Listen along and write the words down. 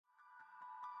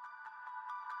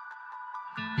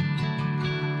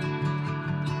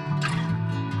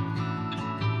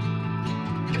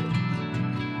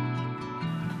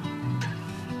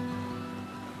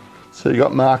So you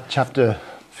got Mark chapter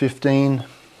 15,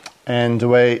 and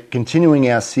we're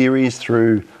continuing our series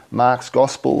through Mark's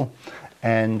Gospel.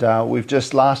 And we've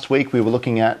just last week we were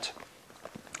looking at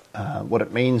what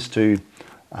it means to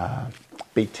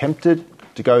be tempted,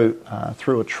 to go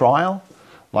through a trial.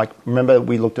 Like, remember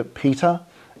we looked at Peter,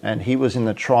 and he was in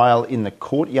the trial in the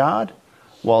courtyard,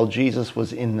 while Jesus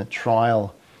was in the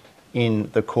trial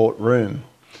in the courtroom.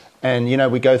 And, you know,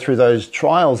 we go through those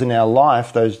trials in our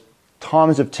life, those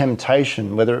times of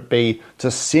temptation, whether it be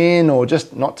to sin or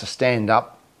just not to stand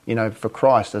up, you know, for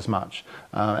Christ as much.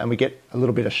 And we get a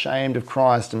little bit ashamed of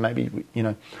Christ and maybe, you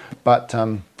know, but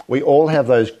we all have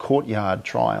those courtyard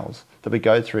trials that we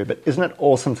go through. But isn't it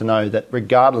awesome to know that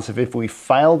regardless of if we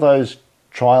fail those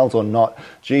trials or not,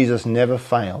 Jesus never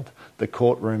failed the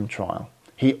courtroom trial.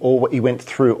 He went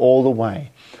through all the way.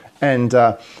 And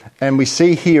we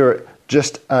see here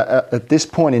just at this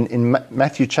point in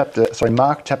Mark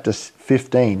chapter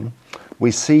 15,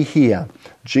 we see here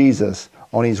Jesus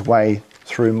on his way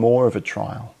through more of a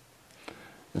trial,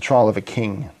 the trial of a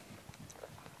king.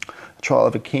 The trial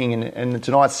of a king, and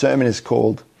tonight's sermon is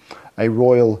called A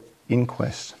Royal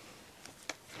Inquest.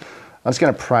 I'm just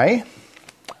going to pray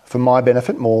for my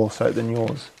benefit more so than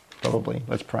yours, probably.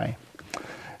 Let's pray.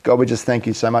 God, we just thank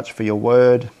you so much for your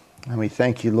word, and we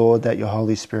thank you, Lord, that your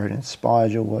Holy Spirit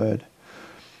inspired your word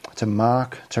to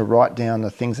Mark, to write down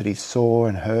the things that he saw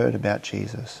and heard about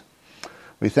Jesus.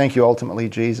 We thank you ultimately,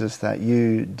 Jesus, that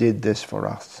you did this for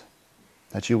us,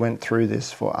 that you went through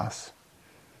this for us,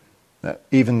 that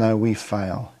even though we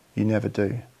fail, you never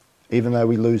do. Even though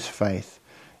we lose faith,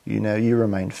 you know you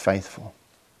remain faithful.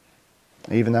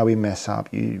 Even though we mess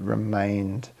up, you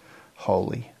remained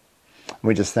holy.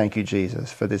 We just thank you,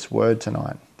 Jesus, for this word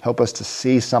tonight. Help us to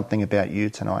see something about you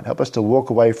tonight. Help us to walk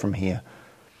away from here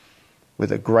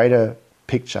with a greater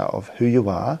picture of who you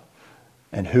are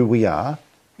and who we are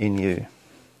in you.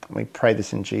 And we pray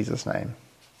this in Jesus' name.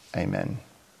 Amen.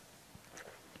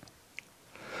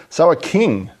 So a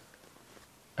king.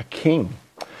 Do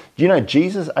you know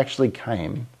Jesus actually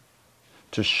came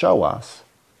to show us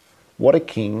what a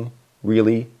king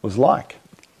really was like?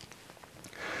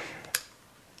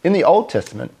 In the Old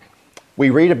Testament, we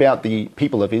read about the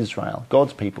people of Israel,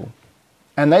 God's people.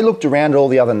 And they looked around at all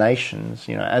the other nations,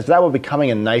 you know, as they were becoming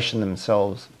a nation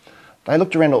themselves. They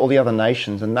looked around at all the other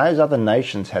nations, and those other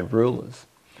nations had rulers.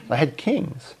 They had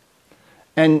kings.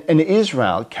 And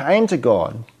Israel came to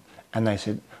God, and they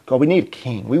said, God, we need a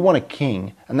king. We want a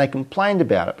king. And they complained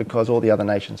about it because all the other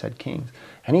nations had kings.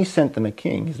 And he sent them a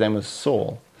king. His name was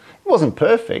Saul. He wasn't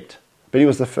perfect, but he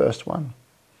was the first one.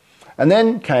 And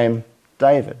then came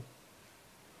David.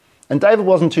 And David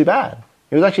wasn't too bad.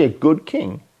 He was actually a good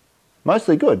king.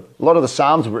 Mostly good. A lot of the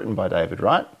Psalms were written by David,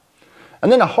 right?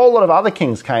 And then a whole lot of other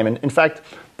kings came. And in fact,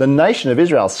 the nation of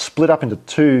Israel split up into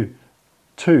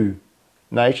two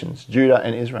nations, Judah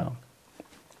and Israel.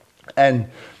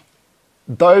 And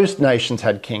those nations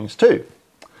had kings too.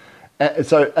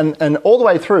 And all the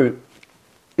way through,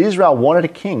 Israel wanted a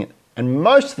king. And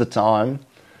most of the time,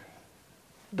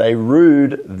 they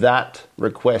rued that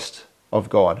request of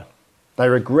God. They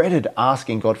regretted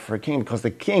asking God for a king because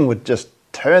the king would just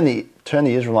turn the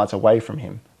Israelites away from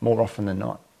him more often than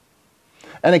not.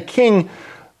 And a king,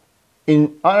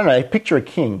 picture a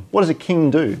king. What does a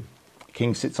king do? A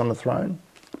king sits on the throne.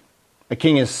 A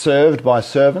king is served by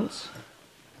servants.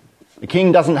 A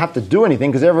king doesn't have to do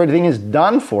anything because everything is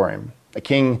done for him. A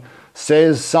king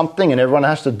says something and everyone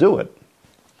has to do it.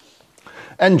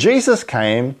 And Jesus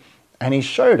came and he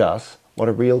showed us what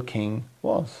a real king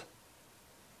was.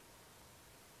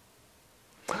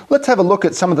 Let's have a look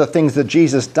at some of the things that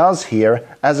Jesus does here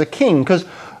as a king, because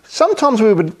sometimes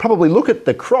we would probably look at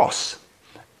the cross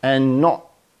and not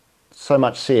so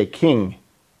much see a king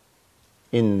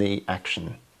in the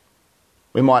action.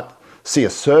 We might see a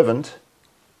servant,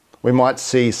 we might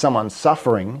see someone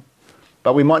suffering,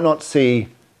 but we might not see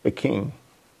a king.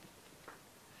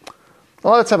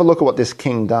 Well, let's have a look at what this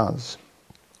king does.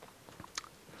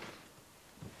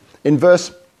 In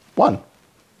verse 1.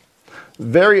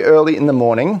 Very early in the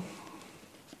morning,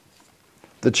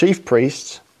 the chief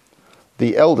priests,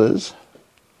 the elders,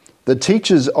 the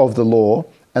teachers of the law,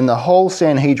 and the whole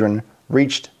Sanhedrin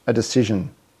reached a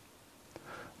decision.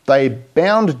 They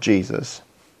bound Jesus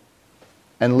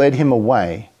and led him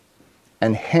away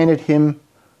and handed him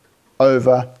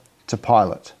over to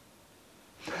Pilate.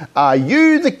 "Are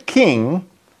you the king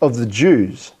of the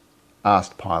Jews?"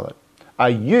 asked Pilate. "Are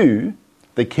you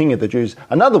the king of the Jews?"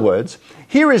 In other words,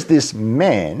 here is this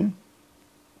man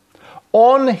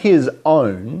on his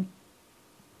own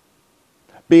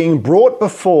being brought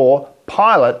before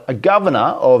Pilate, a governor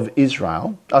of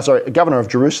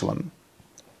Jerusalem,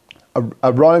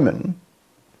 a Roman,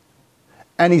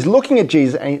 and he's looking at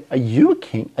Jesus and are you a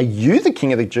king? Are you the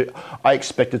king of the Jews? I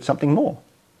expected something more.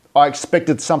 I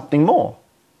expected something more.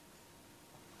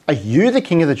 Are you the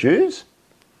king of the Jews?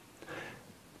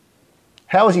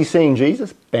 How is he seeing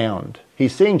Jesus? Bound.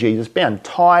 He's seeing Jesus bound,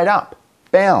 tied up,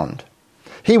 bound.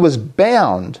 He was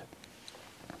bound.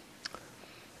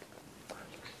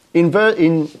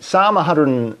 In Psalm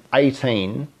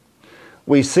 118,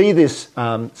 we see this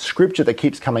scripture that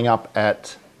keeps coming up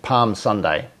at Palm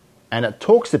Sunday, and it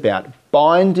talks about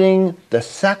binding the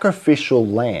sacrificial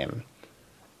lamb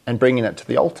and bringing it to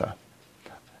the altar.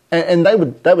 And they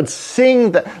would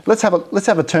sing that. Let's have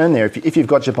a turn there. If you've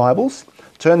got your Bibles,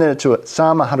 turn there to it,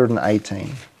 Psalm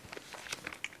 118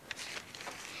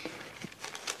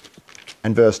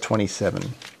 and verse 27.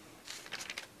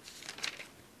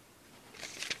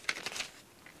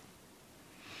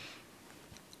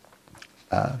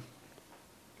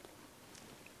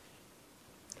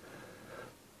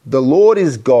 The Lord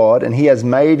is God, and he has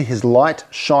made his light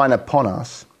shine upon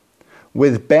us.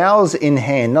 With boughs in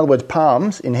hand, in other words,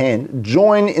 palms in hand,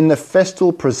 join in the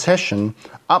festal procession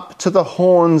up to the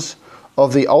horns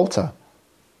of the altar.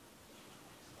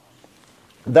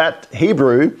 That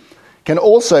Hebrew can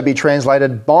also be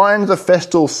translated, bind the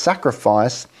festal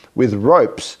sacrifice with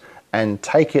ropes and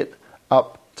take it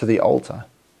up to the altar.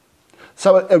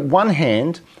 So at one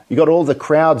hand, you got all the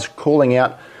crowds calling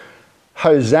out,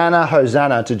 Hosanna,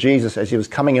 Hosanna to Jesus as he was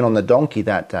coming in on the donkey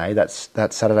that day, that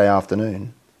Saturday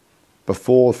afternoon,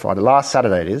 before Friday, last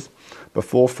Saturday it is,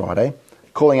 before Friday,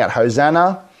 calling out,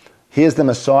 Hosanna, here's the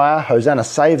Messiah, Hosanna,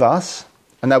 save us.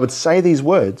 And they would say these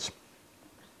words.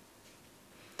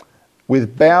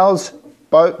 With boughs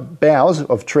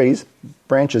of trees,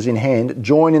 branches in hand,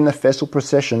 join in the festal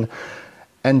procession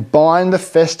and bind the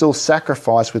festal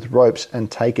sacrifice with ropes and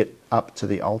take it up to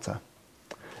the altar.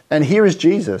 And here is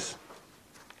Jesus,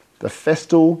 the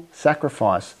festal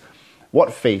sacrifice.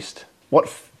 What feast?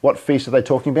 What feast are they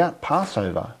talking about?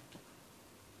 Passover.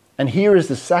 And here is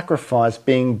the sacrifice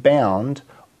being bound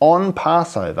on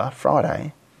Passover,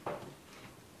 Friday,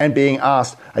 and being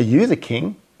asked, are you the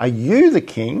king? Are you the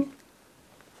king?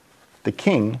 The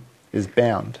king is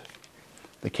bound.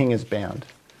 The king is bound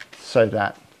so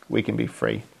that we can be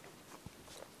free.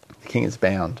 The king is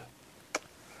bound.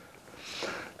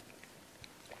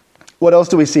 What else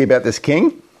do we see about this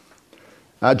king?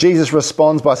 Jesus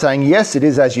responds by saying, yes, it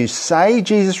is as you say,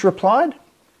 Jesus replied.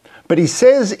 But he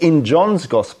says in John's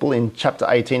Gospel, in chapter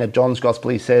 18 of John's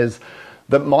Gospel, he says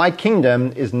that my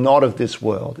kingdom is not of this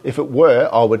world. If it were,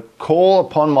 I would call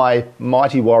upon my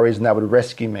mighty warriors and they would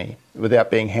rescue me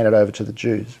without being handed over to the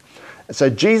Jews. So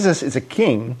Jesus is a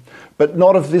king, but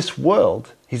not of this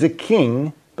world. He's a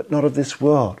king, but not of this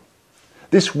world.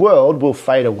 This world will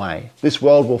fade away. This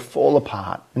world will fall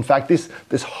apart. In fact,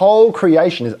 this whole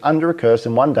creation is under a curse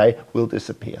and one day will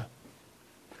disappear.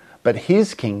 But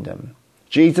his kingdom,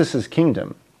 Jesus'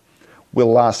 kingdom,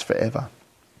 will last forever.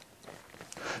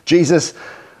 Jesus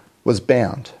was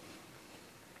bound.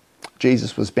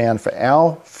 Jesus was bound for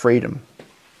our freedom.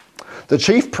 The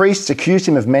chief priests accused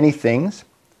him of many things.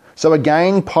 So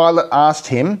again, Pilate asked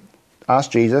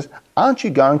Jesus, aren't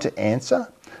you going to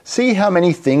answer? See how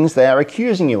many things they are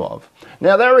accusing you of.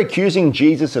 Now, they're accusing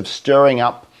Jesus of stirring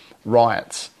up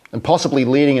riots and possibly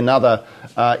leading another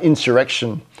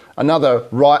insurrection, another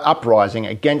uprising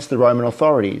against the Roman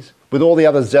authorities with all the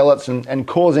other zealots and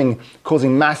causing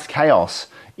mass chaos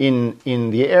in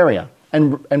the area.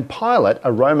 And Pilate,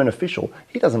 a Roman official,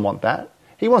 he doesn't want that.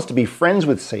 He wants to be friends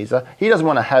with Caesar. He doesn't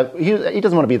want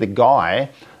to be the guy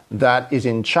that is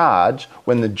in charge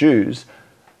when the Jews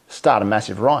start a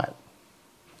massive riot.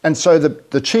 And so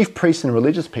the chief priests and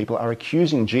religious people are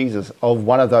accusing Jesus of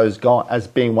one of those guys, as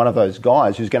being one of those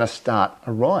guys who's going to start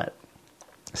a riot,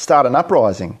 start an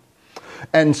uprising.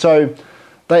 And so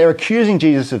they are accusing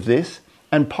Jesus of this,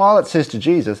 and Pilate says to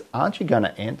Jesus, aren't you going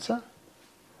to answer?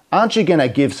 Aren't you going to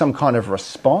give some kind of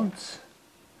response?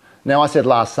 Now, I said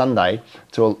last Sunday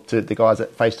to the guys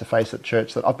at Face to Face at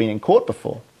church that I've been in court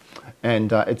before,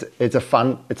 and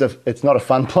it's not a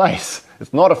fun place.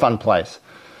 It's not a fun place.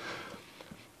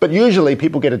 But usually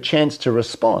people get a chance to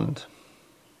respond,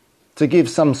 to give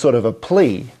some sort of a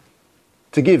plea,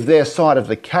 to give their side of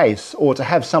the case, or to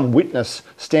have some witness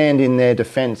stand in their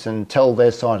defense and tell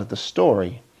their side of the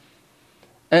story.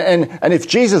 And if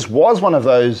Jesus was one of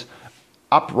those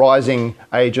uprising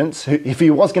agents, if he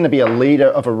was going to be a leader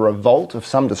of a revolt of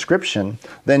some description,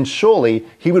 then surely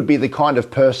he would be the kind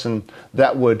of person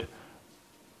that would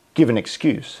give an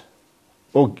excuse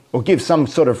or give some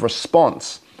sort of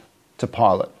response to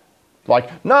Pilate.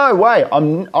 Like, no way,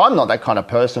 I'm not that kind of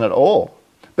person at all.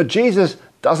 But Jesus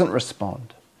doesn't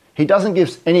respond. He doesn't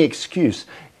give any excuse.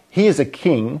 He is a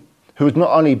king who is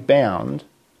not only bound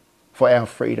for our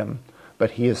freedom,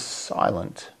 but he is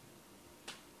silent.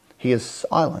 He is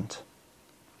silent.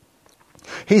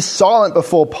 He's silent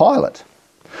before Pilate.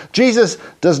 Jesus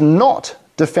does not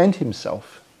defend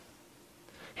himself.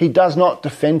 He does not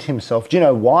defend himself. Do you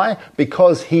know why?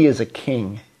 Because he is a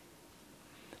king.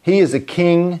 He is a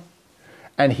king,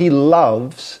 and he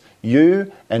loves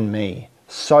you and me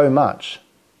so much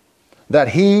that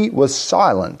he was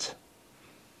silent.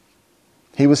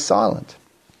 He was silent.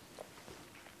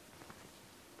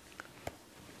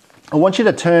 I want you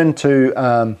to turn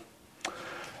to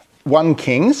 1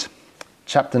 Kings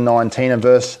chapter 19 and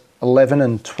verse 11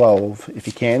 and 12, if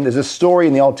you can. There's a story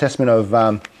in the Old Testament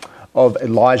of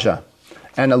Elijah.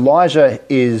 And Elijah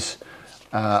is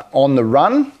on the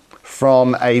run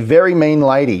from a very mean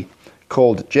lady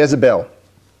called Jezebel.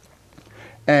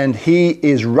 And he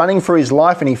is running for his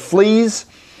life, and he flees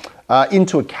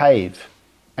into a cave.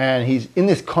 And he's in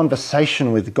this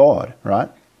conversation with God, right?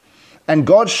 And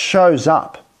God shows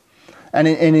up. And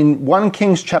in 1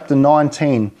 Kings chapter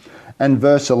 19 and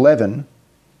verse 11,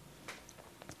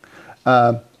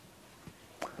 the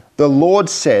Lord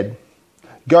said,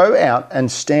 "Go out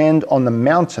and stand on the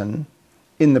mountain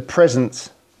in the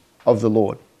presence of the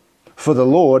Lord, for the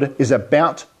Lord is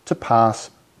about to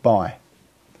pass by."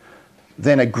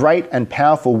 Then a great and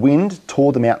powerful wind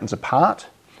tore the mountains apart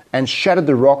and shattered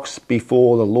the rocks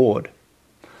before the Lord.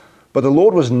 But the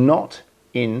Lord was not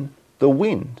in the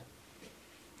wind.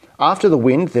 After the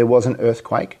wind there was an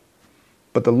earthquake,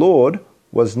 but the Lord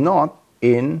was not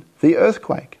in the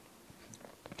earthquake.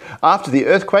 After the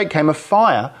earthquake came a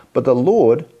fire, but the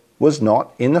Lord was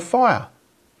not in the fire.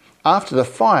 After the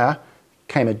fire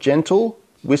came a gentle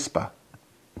whisper.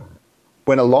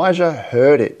 When Elijah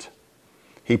heard it,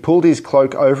 he pulled his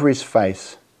cloak over his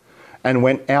face and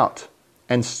went out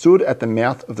and stood at the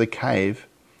mouth of the cave.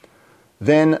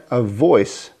 Then a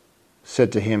voice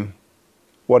said to him,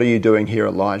 "What are you doing here,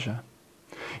 Elijah?"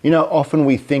 You know, often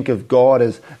we think of God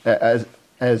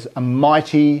as a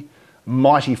mighty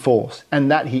force,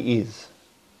 and that he is.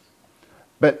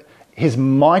 But his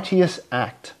mightiest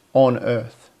act on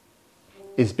earth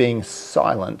is being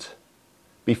silent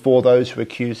before those who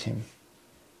accuse him.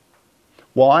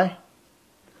 Why?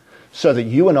 So that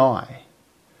you and I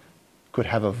could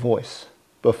have a voice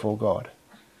before God.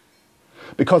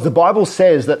 Because the Bible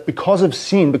says that because of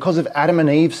sin, because of Adam and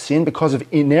Eve's sin, because of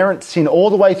inerrant sin all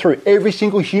the way through, every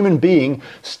single human being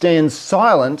stands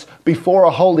silent before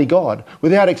a holy God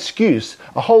without excuse.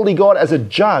 A holy God as a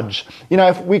judge. You know,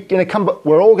 if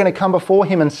we're all going to come before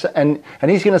him and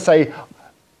he's going to say,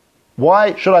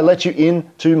 "Why should I let you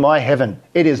into my heaven?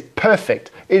 It is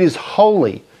perfect. It is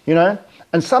holy." You know?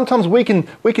 And sometimes we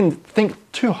can think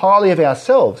too highly of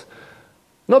ourselves.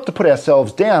 Not to put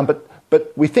ourselves down, but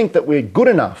we think that we're good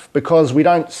enough because we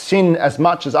don't sin as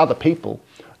much as other people.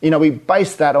 You know, we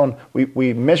base that on,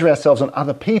 we measure ourselves on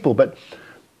other people, but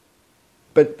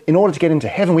in order to get into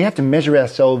heaven, we have to measure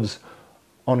ourselves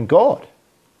on God.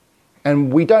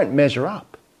 And we don't measure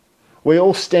up. We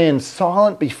all stand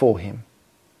silent before him.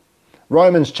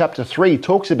 Romans chapter 3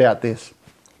 talks about this.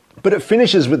 But it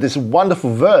finishes with this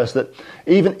wonderful verse that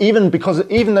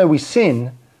even though we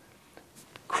sin,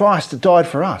 Christ died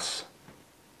for us.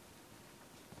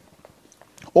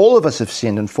 All of us have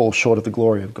sinned and fall short of the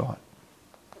glory of God.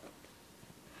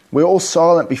 We're all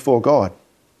silent before God.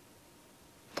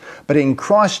 But in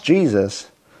Christ Jesus,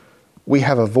 we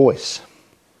have a voice.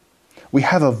 We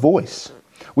have a voice.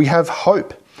 We have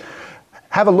hope.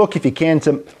 Have a look, if you can,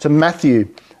 to Matthew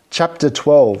chapter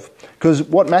 12. Because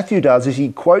what Matthew does is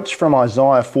he quotes from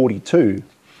Isaiah 42.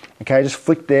 Okay, just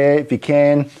flick there if you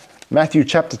can. Matthew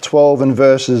chapter 12 and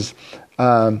verses...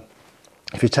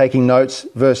 if you're taking notes,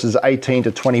 verses 18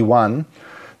 to 21,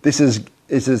 this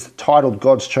is titled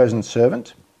God's Chosen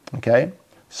Servant. Okay,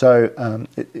 so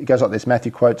it goes like this.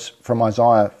 Matthew quotes from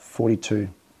Isaiah 42.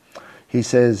 He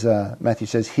says, Matthew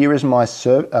says, "Here is my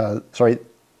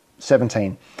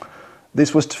 17.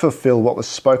 This was to fulfill what was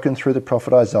spoken through the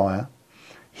prophet Isaiah.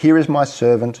 Here is my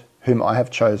servant whom I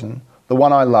have chosen, the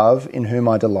one I love, in whom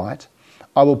I delight.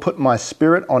 I will put my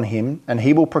spirit on him, and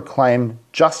he will proclaim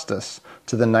justice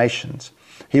to the nations.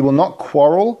 He will not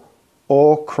quarrel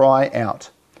or cry out.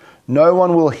 No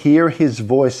one will hear his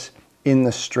voice in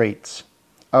the streets.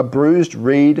 A bruised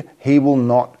reed he will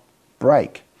not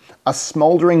break. A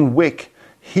smouldering wick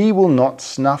he will not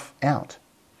snuff out,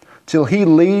 till he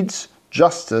leads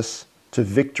justice to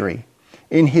victory.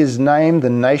 In his name the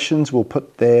nations will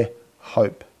put their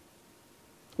hope."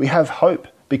 We have hope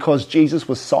because Jesus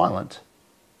was silent.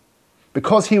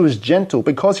 because he was gentle,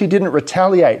 because he didn't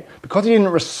retaliate, because he didn't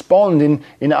respond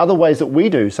in other ways that we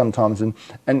do sometimes, and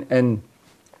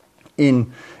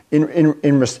in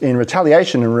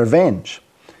retaliation and revenge,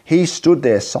 he stood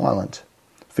there silent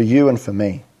for you and for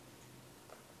me.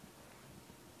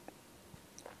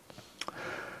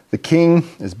 The king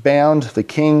is bound, the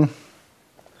king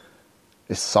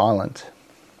is silent.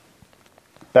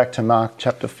 Back to Mark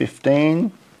chapter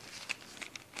 15.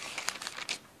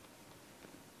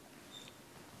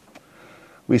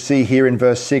 We see here in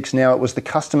verse 6, now it was the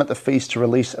custom at the feast to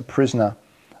release a prisoner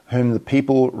whom the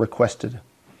people requested.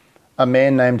 A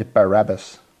man named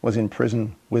Barabbas was in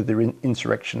prison with the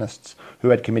insurrectionists who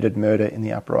had committed murder in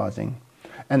the uprising.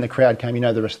 And the crowd came, you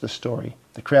know the rest of the story.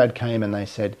 The crowd came and they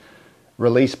said,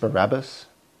 release Barabbas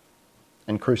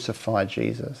and crucify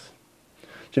Jesus.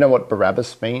 Do you know what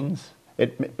Barabbas means?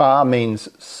 Bar means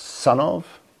son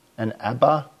of, and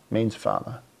Abba means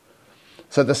father.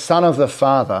 So the son of the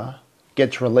father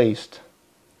gets released,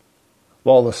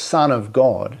 while the Son of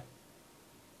God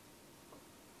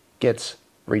gets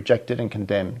rejected and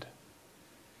condemned.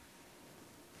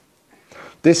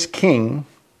 This king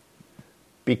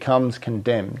becomes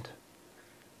condemned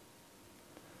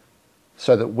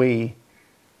so that we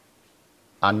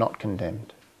are not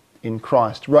condemned in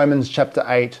Christ. Romans chapter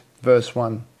 8, verse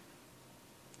 1.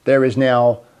 There is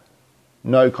now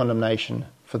no condemnation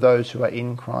for those who are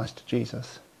in Christ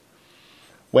Jesus.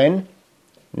 When?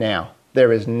 Now.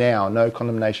 There is now no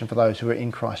condemnation for those who are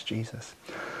in Christ Jesus.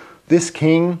 This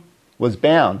king was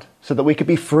bound so that we could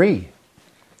be free.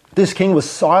 This king was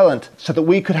silent so that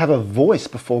we could have a voice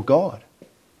before God.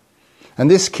 And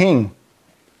this king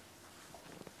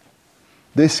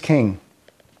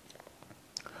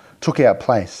took our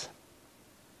place.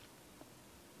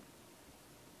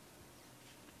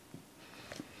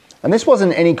 And this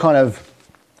wasn't any kind of,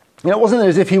 it wasn't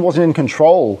as if he wasn't in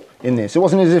control in this. It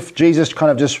wasn't as if Jesus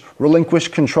kind of just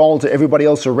relinquished control to everybody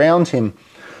else around him.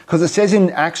 Because it says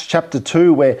in Acts chapter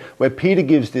 2 where Peter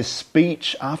gives this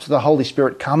speech after the Holy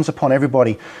Spirit comes upon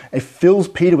everybody. It fills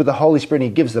Peter with the Holy Spirit and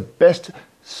he gives the best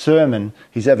sermon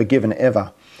he's ever given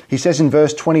ever. He says in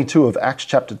verse 22 of Acts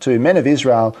chapter 2, Men of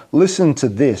Israel, listen to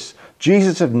this.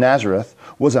 Jesus of Nazareth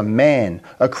was a man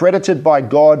accredited by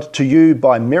God to you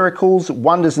by miracles,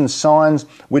 wonders and signs,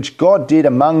 which God did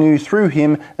among you through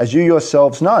him, as you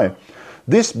yourselves know.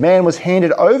 This man was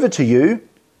handed over to you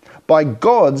by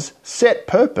God's set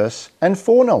purpose and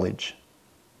foreknowledge.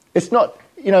 It's not,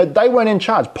 they weren't in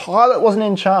charge. Pilate wasn't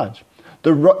in charge.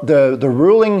 The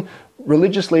ruling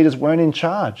religious leaders weren't in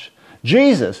charge.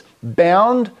 Jesus,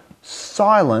 bound,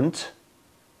 silent,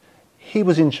 he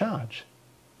was in charge.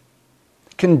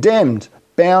 Condemned,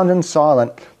 bound and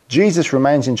silent, Jesus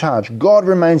remains in charge. God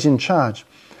remains in charge.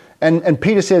 And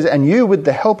Peter says, and you, with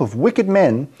the help of wicked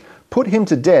men, put him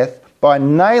to death by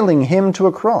nailing him to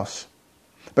a cross.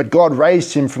 But God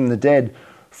raised him from the dead,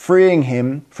 freeing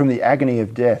him from the agony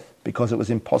of death, because it was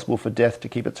impossible for death to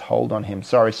keep its hold on him.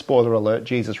 Sorry, spoiler alert,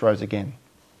 Jesus rose again.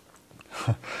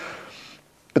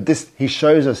 But he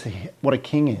shows us what a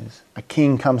king is. A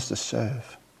king comes to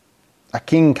serve. A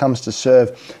king comes to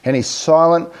serve, and he's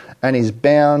silent, and he's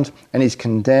bound, and he's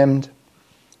condemned.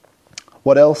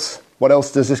 What else? What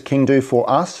else does this king do for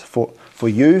us, for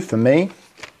you, for me?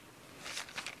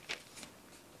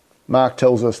 Mark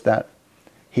tells us that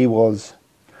he was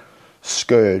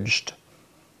scourged.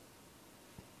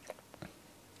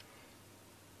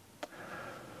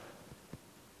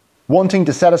 Wanting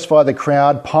to satisfy the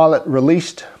crowd, Pilate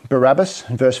released Barabbas,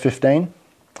 in verse 15,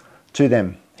 to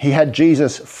them. He had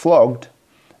Jesus flogged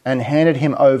and handed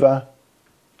him over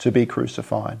to be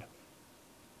crucified.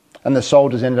 And the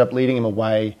soldiers ended up leading him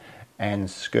away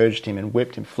and scourged him and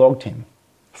whipped him, flogged him.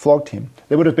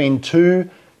 There would have been two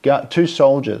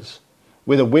soldiers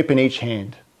with a whip in each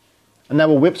hand. And they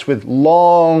were whips with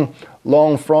long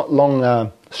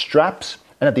straps.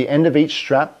 And at the end of each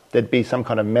strap, there'd be some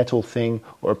kind of metal thing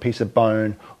or a piece of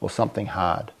bone or something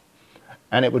hard.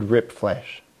 And it would rip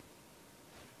flesh.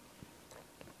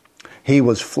 He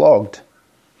was flogged.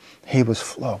 He was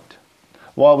flogged.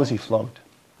 Why was he flogged?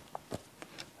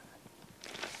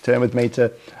 Turn with me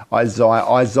to Isaiah.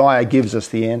 Isaiah gives us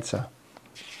the answer.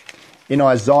 In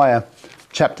Isaiah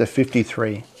chapter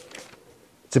 53,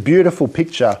 it's a beautiful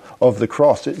picture of the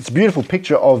cross. It's a beautiful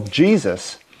picture of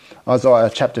Jesus. Isaiah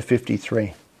chapter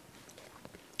 53.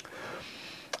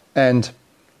 And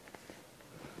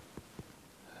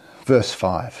verse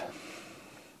 5.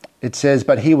 It says,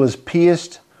 But he was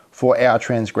pierced for our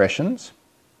transgressions.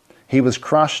 He was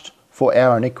crushed for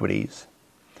our iniquities.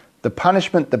 The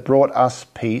punishment that brought us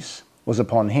peace was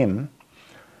upon him,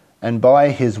 and by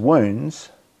his wounds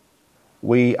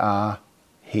we are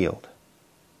healed.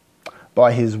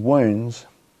 by his wounds,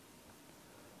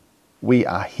 we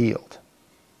are healed.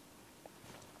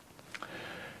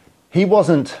 He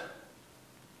wasn't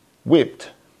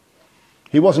whipped.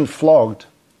 He wasn't flogged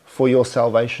for your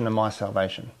salvation and my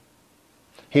salvation.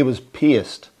 He was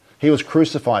pierced. He was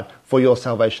crucified for your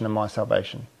salvation and my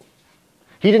salvation.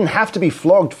 He didn't have to be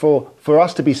flogged for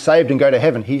us to be saved and go to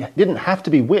heaven. He didn't have to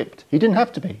be whipped. He didn't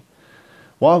have to be.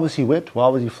 Why was he whipped? Why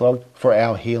was he flogged? For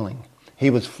our healing. He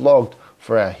was flogged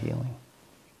for our healing,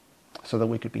 so that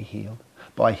we could be healed.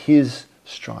 By his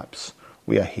stripes,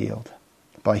 we are healed.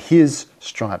 By his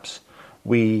stripes,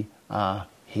 we are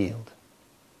healed.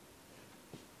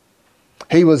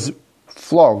 He was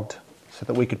flogged so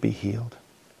that we could be healed.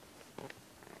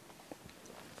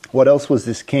 What else was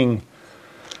this king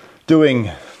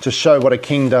doing to show what a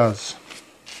king does?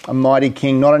 A mighty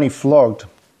king, not only flogged,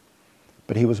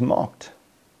 but he was mocked.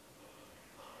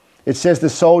 It says the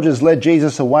soldiers led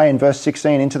Jesus away in verse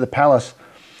 16 into the palace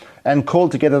and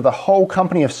called together the whole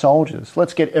company of soldiers.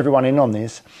 Let's get everyone in on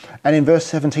this. And in verse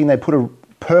 17 they put a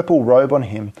purple robe on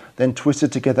him, then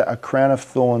twisted together a crown of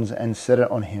thorns and set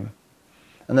it on him.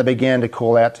 And they began to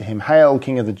call out to him, "Hail,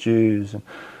 King of the Jews!"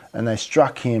 And they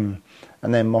struck him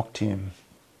and they mocked him.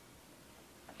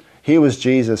 Here was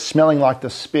Jesus, smelling like the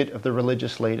spit of the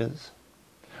religious leaders,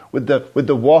 with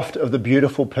the waft of the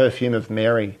beautiful perfume of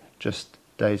Mary just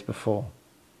days before,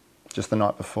 just the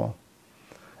night before.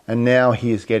 And now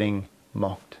he is getting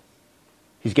mocked.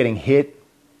 He's getting hit.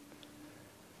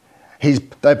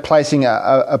 They're placing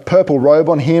a purple robe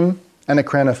on him and a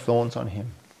crown of thorns on him.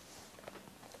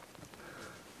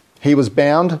 He was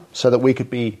bound so that we could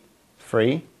be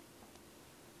free.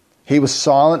 He was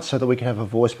silent so that we could have a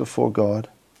voice before God.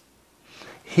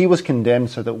 He was condemned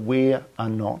so that we are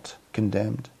not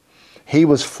condemned. He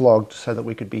was flogged so that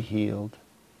we could be healed.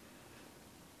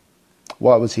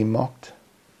 Why was he mocked?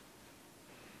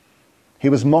 He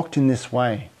was mocked in this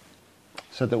way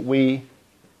so that we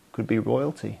could be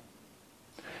royalty.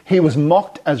 He was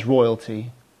mocked as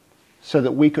royalty so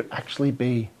that we could actually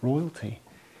be royalty.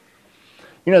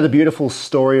 You know the beautiful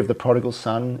story of the prodigal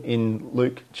son in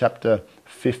Luke chapter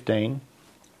 15,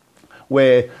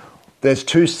 where there's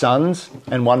two sons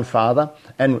and one father,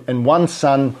 and one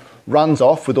son runs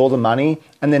off with all the money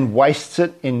and then wastes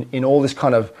it in all this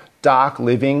kind of dark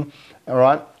living, all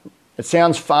right? It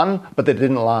sounds fun, but that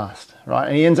didn't last, right?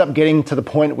 And he ends up getting to the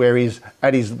point where he's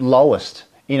at his lowest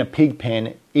in a pig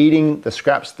pen, eating the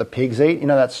scraps the pigs eat. You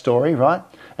know that story, right?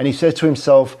 And he says to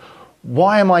himself,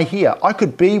 why am I here? I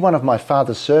could be one of my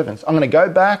father's servants. I'm going to go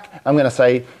back. I'm going to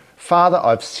say, Father,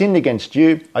 I've sinned against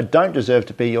you. I don't deserve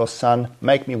to be your son.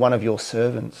 Make me one of your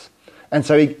servants. And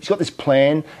so he's got this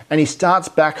plan, and he starts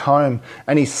back home,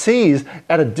 and he sees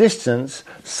at a distance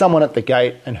someone at the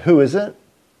gate. And who is it?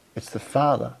 It's the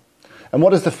father. And what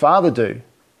does the father do?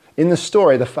 In the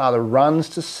story, the father runs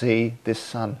to see this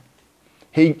son.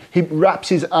 He wraps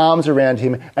his arms around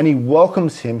him and he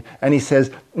welcomes him and he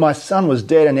says, my son was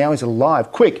dead and now he's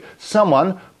alive. Quick,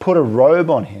 someone put a robe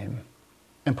on him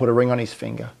and put a ring on his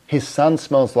finger. His son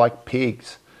smells like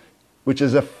pigs, which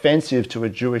is offensive to a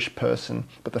Jewish person.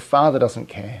 But the father doesn't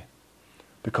care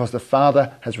because the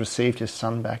father has received his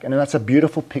son back. And that's a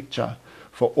beautiful picture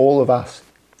for all of us.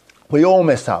 We all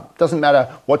mess up. Doesn't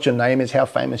matter what your name is, how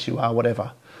famous you are,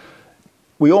 whatever.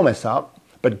 We all mess up,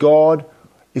 but God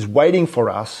is waiting for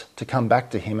us to come back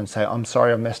to him and say, I'm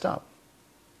sorry, I've messed up.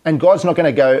 And God's not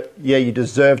going to go, yeah, you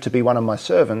deserve to be one of my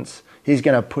servants. He's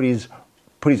going to put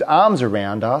his arms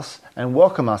around us and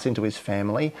welcome us into his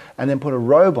family and then put a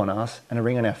robe on us and a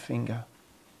ring on our finger.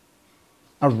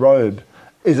 A robe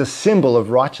is a symbol of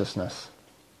righteousness.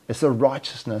 It's a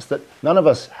righteousness that none of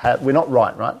us have. We're not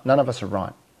right? None of us are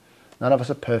right. None of us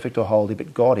are perfect or holy,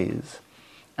 but God is.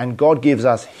 And God gives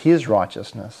us his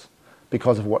righteousness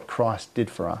because of what Christ did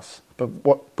for us,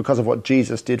 because of what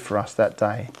Jesus did for us that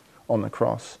day on the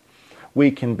cross.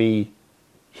 We can be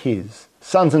his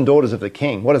sons and daughters of the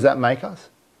King. What does that make us?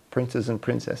 Princes and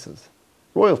princesses.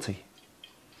 Royalty.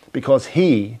 Because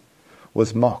he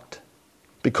was mocked.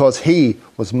 Because he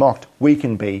was mocked, we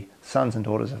can be sons and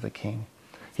daughters of the King.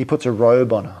 He puts a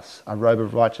robe on us, a robe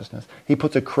of righteousness. He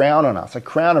puts a crown on us, a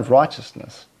crown of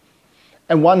righteousness.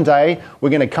 And one day we're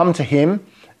going to come to him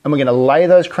and we're going to lay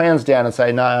those crowns down and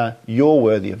say, no, you're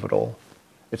worthy of it all.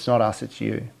 It's not us, it's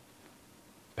you.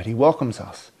 But he welcomes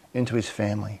us into his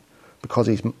family because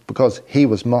he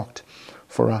was mocked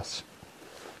for us.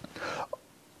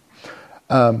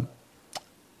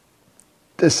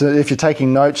 If you're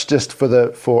taking notes just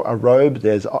for a robe,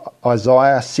 there's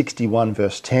Isaiah 61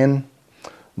 verse 10.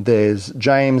 There's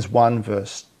James 1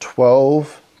 verse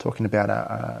 12, talking about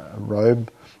a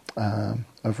robe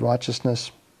of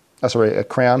righteousness. a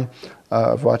crown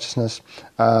of righteousness.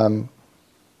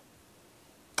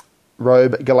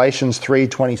 Robe, Galatians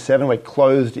 3:27, we're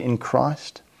clothed in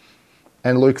Christ.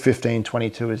 And Luke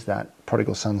 15:22 is that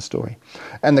prodigal son story.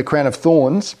 And the crown of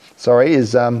thorns,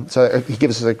 is, so he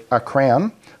gives us a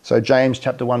crown. So James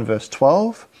chapter 1 verse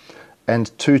 12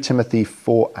 and 2 Timothy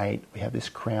 4:8, we have this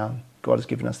crown. God has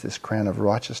given us this crown of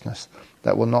righteousness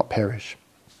that will not perish.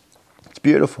 It's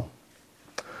beautiful.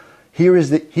 Here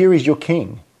is your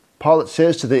king. Pilate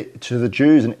says to the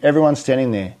Jews and everyone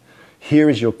standing there, here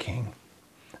is your king.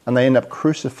 And they end up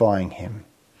crucifying him.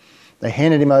 They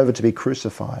handed him over to be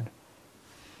crucified.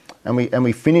 And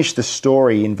we finish the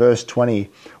story in verse 20.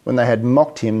 When they had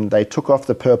mocked him, they took off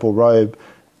the purple robe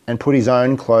and put his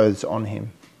own clothes on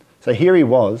him. So here he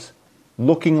was,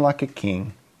 looking like a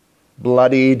king,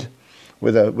 bloodied,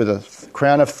 with a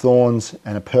crown of thorns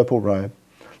and a purple robe.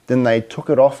 Then they took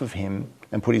it off of him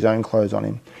and put his own clothes on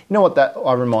him. You know what that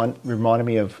reminded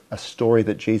me of? A story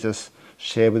that Jesus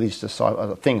shared with his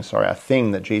disciples, a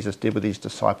thing that Jesus did with his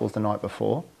disciples the night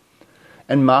before.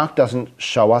 And Mark doesn't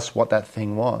show us what that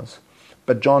thing was,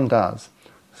 but John does.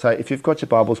 So if you've got your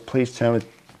Bibles, please turn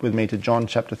with me to John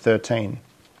chapter 13.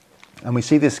 And we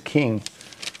see this king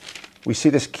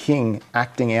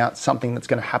acting out something that's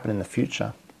going to happen in the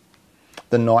future,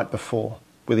 the night before,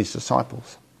 with his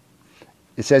disciples.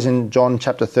 It says in John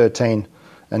chapter 13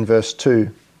 and verse 2,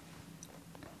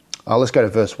 let's go to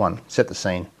verse 1, set the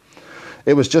scene.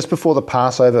 It was just before the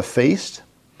Passover feast.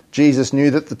 Jesus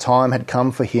knew that the time had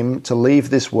come for him to leave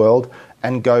this world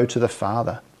and go to the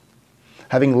Father.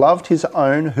 Having loved his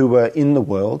own who were in the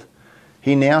world,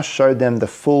 he now showed them the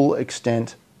full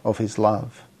extent of his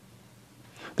love.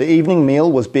 The evening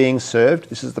meal was being served,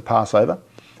 this is the Passover,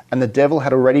 and the devil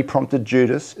had already prompted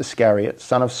Judas Iscariot,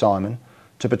 son of Simon,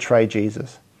 to betray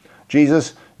Jesus.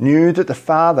 Jesus knew that the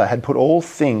Father had put all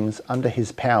things under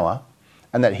his power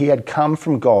and that he had come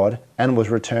from God and was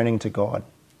returning to God.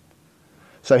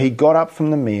 So he got up from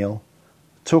the meal,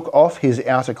 took off his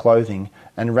outer clothing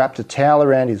and wrapped a towel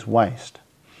around his waist.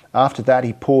 After that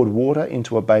he poured water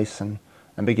into a basin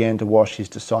and began to wash his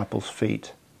disciples'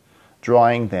 feet,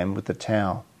 drying them with the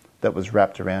towel that was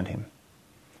wrapped around him.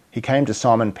 He came to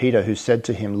Simon Peter, who said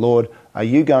to him, "Lord, are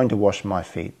you going to wash my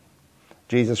feet?"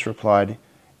 Jesus replied,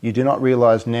 "You do not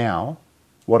realize now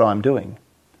what I'm doing,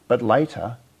 but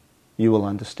later you will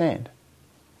understand."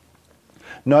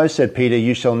 "No," said Peter,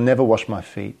 "you shall never wash my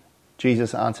feet."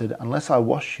 Jesus answered, "Unless I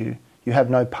wash you, you have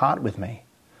no part with me."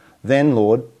 "Then,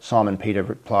 Lord," Simon Peter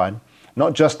replied,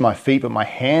 "not just my feet, but my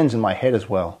hands and my head as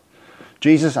well."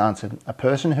 Jesus answered, "A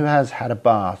person who has had a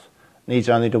bath needs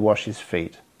only to wash his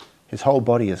feet. His whole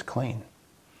body is clean.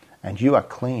 And you are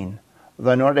clean,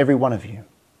 though not every one of you."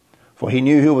 For he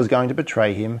knew who was going to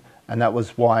betray him, and that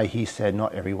was why he said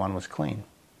not everyone was clean.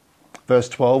 Verse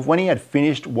 12, when he had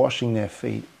finished washing their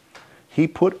feet, he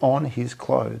put on his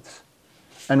clothes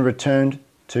and returned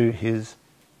to his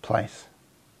place.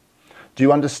 "Do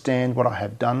you understand what I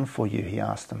have done for you?" he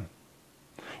asked them.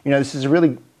 You know, this is a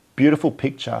really beautiful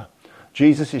picture.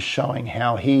 Jesus is showing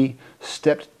how he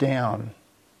stepped down,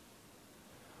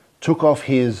 took off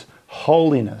his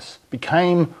holiness,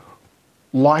 became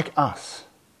like us.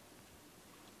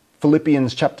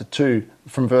 Philippians chapter 2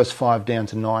 from verse 5 down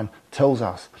to 9 tells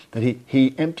us that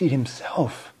he emptied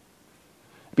himself,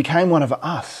 became one of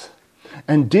us,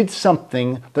 and did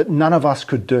something that none of us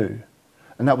could do,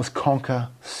 and that was conquer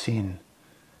sin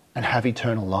and have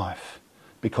eternal life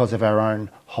because of our own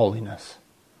holiness.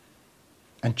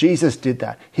 And Jesus did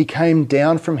that. He came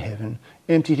down from heaven,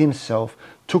 emptied himself,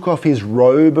 took off his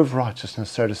robe of righteousness,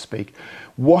 so to speak,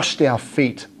 washed our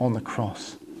feet on the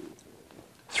cross.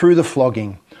 Through the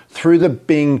flogging, through the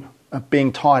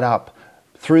being tied up,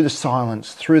 through the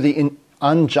silence, through the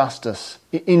injustice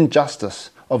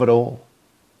of it all,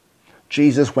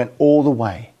 Jesus went all the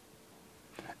way.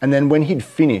 And then when he'd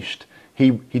finished,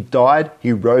 he died,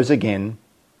 he rose again,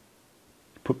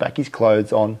 put back his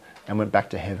clothes on, and went back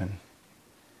to heaven.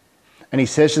 And he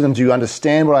says to them, "Do you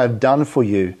understand what I have done for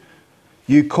you?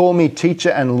 You call me teacher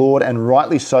and Lord, and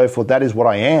rightly so, for that is what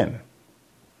I am.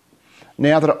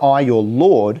 Now that I, your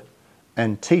Lord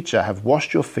and teacher, have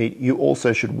washed your feet, you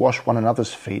also should wash one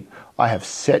another's feet. I have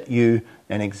set you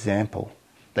an example,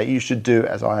 that you should do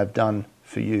as I have done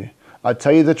for you. I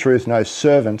tell you the truth, no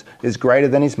servant is greater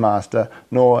than his master,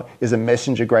 nor is a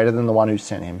messenger greater than the one who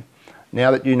sent him.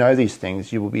 Now that you know these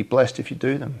things, you will be blessed if you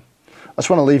do them." I just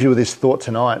want to leave you with this thought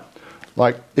tonight.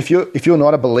 Like, if you're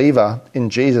not a believer in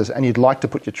Jesus and you'd like to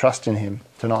put your trust in him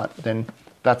tonight, then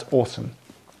that's awesome.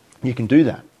 You can do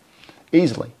that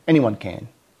easily. Anyone can.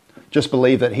 Just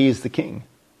believe that he is the king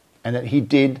and that he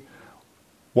did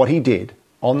what he did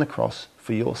on the cross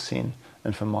for your sin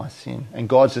and for my sin. And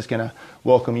God's just going to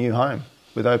welcome you home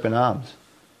with open arms.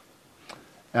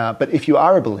 But if you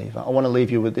are a believer, I want to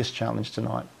leave you with this challenge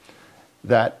tonight,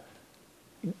 that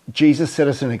Jesus set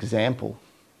us an example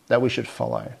that we should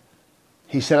follow.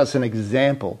 He set us an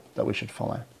example that we should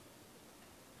follow.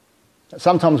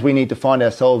 Sometimes we need to find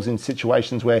ourselves in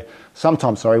situations where,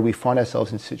 we find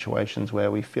ourselves in situations where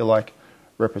we feel like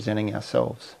representing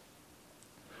ourselves,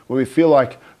 where we feel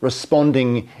like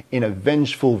responding in a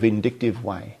vengeful, vindictive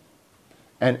way.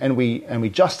 And we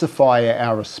justify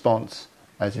our response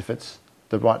as if it's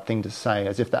the right thing to say,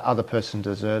 as if the other person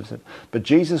deserves it. But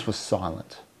Jesus was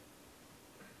silent.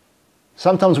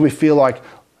 Sometimes we feel like,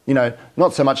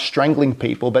 not so much strangling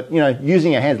people, but,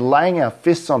 using our hands, laying our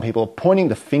fists on people, pointing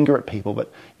the finger at people.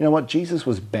 But you know what? Jesus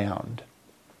was bound.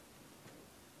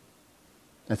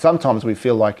 And sometimes we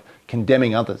feel like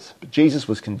condemning others, but Jesus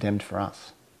was condemned for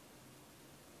us.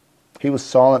 He was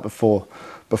silent before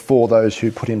those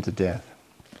who put him to death.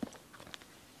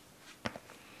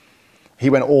 He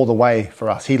went all the way for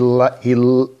us. He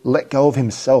let go of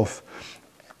himself,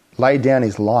 laid down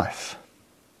his life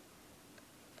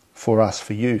for us,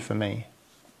 for you, for me,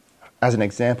 as an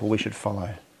example we should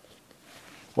follow.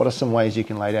 What are some ways you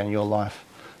can lay down your life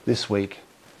this week?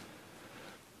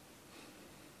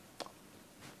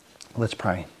 Let's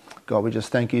pray. God, we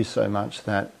just thank you so much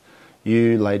that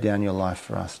you laid down your life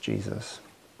for us, Jesus.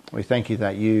 We thank you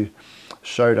that you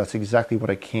showed us exactly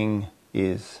what a king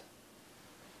is.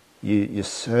 You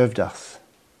served us.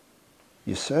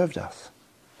 You served us.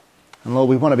 And Lord,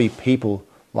 we want to be people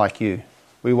like you.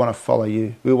 We want to follow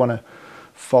you. We want to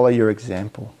follow your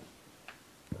example.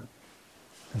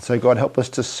 And so, God, help us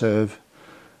to serve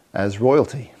as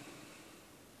royalty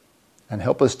and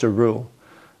help us to rule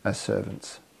as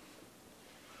servants.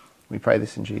 We pray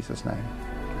this in Jesus' name.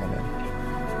 Amen.